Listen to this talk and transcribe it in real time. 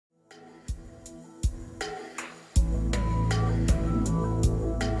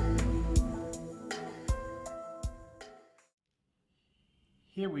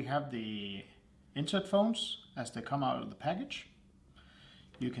Here we have the insert phones as they come out of the package.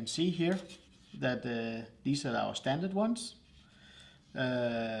 You can see here that these are our standard ones.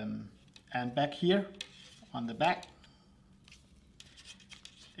 And back here on the back,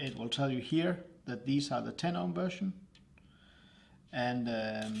 it will tell you here that these are the 10 ohm version. And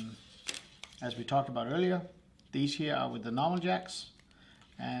as we talked about earlier, these here are with the normal jacks,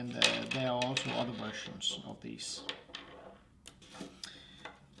 and there are also other versions of these.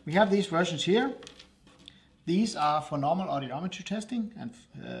 We have these versions here. These are for normal audiometry testing,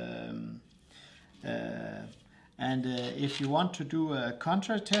 and if you want to do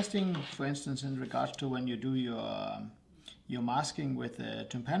contrast testing, for instance in regards to when you do your masking with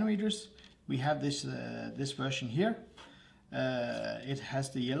tympanometers, we have this version here. It has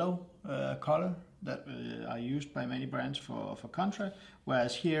the yellow color that are used by many brands for contrast,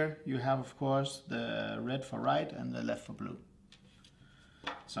 whereas here you have of course the red for right and the left for blue.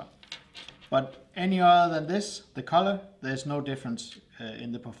 So, but any other than this, the color, there's no difference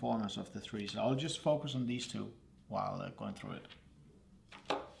in the performance of the three. So I'll just focus on these two while going through it.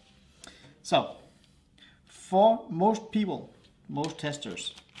 So, for most people, most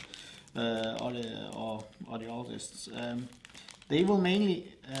testers, or audiologists, they will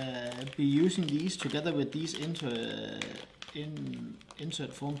mainly be using these together with these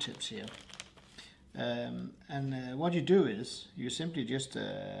insert foam tips here. What you do is you simply just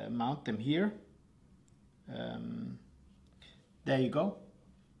mount them here. There you go.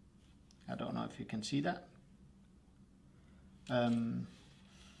 I don't know if you can see that. And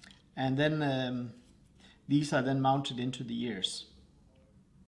then these are then mounted into the ears.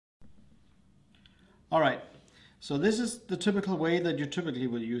 Alright, so this is the typical way that you typically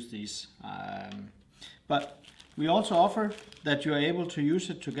will use these. But we also offer that you are able to use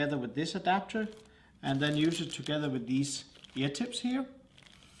it together with this adapter and then use it together with these ear tips here.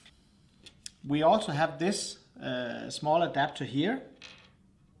 We also have this small adapter here.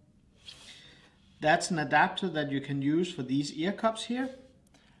 That's an adapter that you can use for these ear cups here.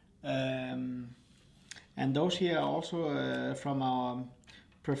 And those here are also from our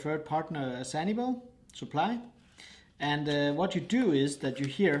preferred partner Sanibel Supply. And what you do is that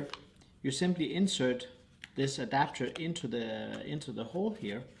you simply insert this adapter into the hole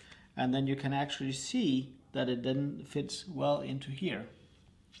here, and then you can actually see that it then fits well into here.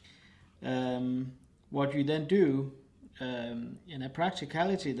 What you then do in a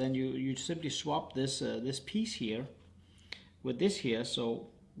practicality, then you simply swap this piece here with this here, so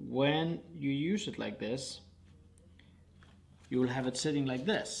when you use it like this, you will have it sitting like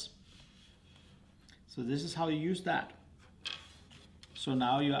this. So this is how you use that. So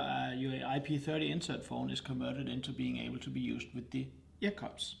now your IP30 insert phone is converted into being able to be used with the ear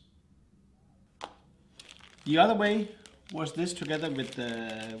cups. The other way was this together with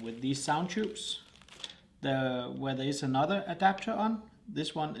these sound tubes, where there is another adapter on.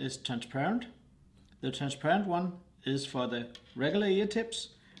 This one is transparent. The transparent one is for the regular ear tips,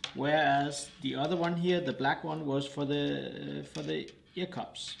 whereas the other one here, the black one, was for the ear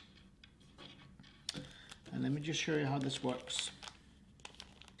cups. And let me just show you how this works.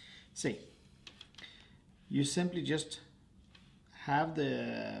 See, you simply just have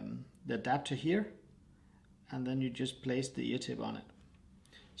the adapter here, and then you just place the ear tip on it.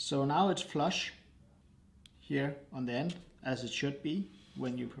 So now it's flush here on the end, as it should be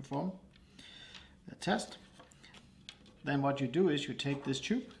when you perform a test. Then what you do is you take this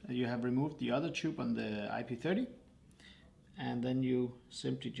tube, and you have removed the other tube on the IP30, and then you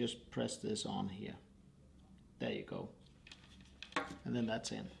simply just press this on here. There you go. And then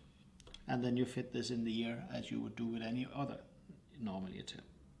that's in. And then you fit this in the ear as you would do with any other normal ear tip.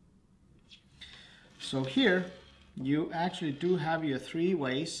 So here you actually do have your three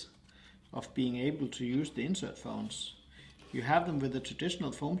ways of being able to use the insert phones. You have them with the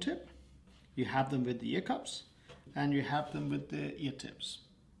traditional foam tip, you have them with the ear cups, and you have them with the ear tips.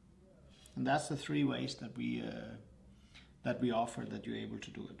 And that's the three ways that we offer that you're able to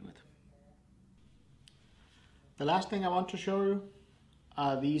do it with. The last thing I want to show you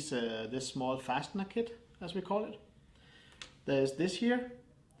are these this small fastener kit, as we call it. There's this here.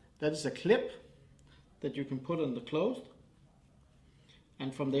 That is a clip that you can put on the clothes,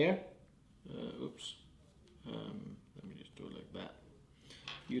 and from there, let me just do it like that.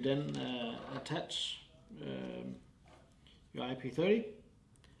 You then attach your IP30,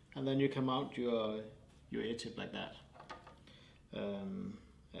 and then you can mount your ear tip like that.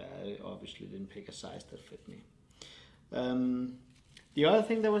 I obviously didn't pick a size that fit me. The other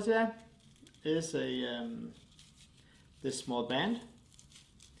thing that was there is this small band,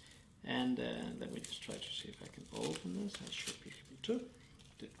 and let me just try to see if I can open this. I should be able to.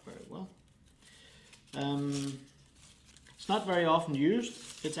 did very well. It's not very often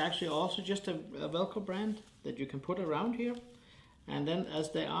used. It's actually also just a Velcro brand that you can put around here. And then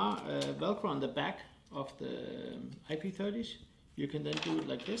as there are Velcro on the back of the IP30s, you can then do it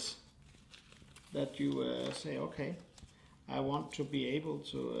like this. That you say, okay, I want to be able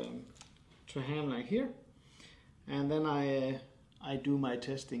to hang like here. And then I do my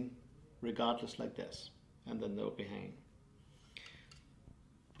testing regardless like this. And then they'll be hanging.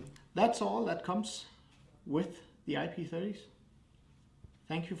 That's all that comes with the IP30s.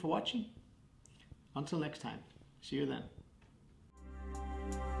 Thank you for watching. Until next time. See you then.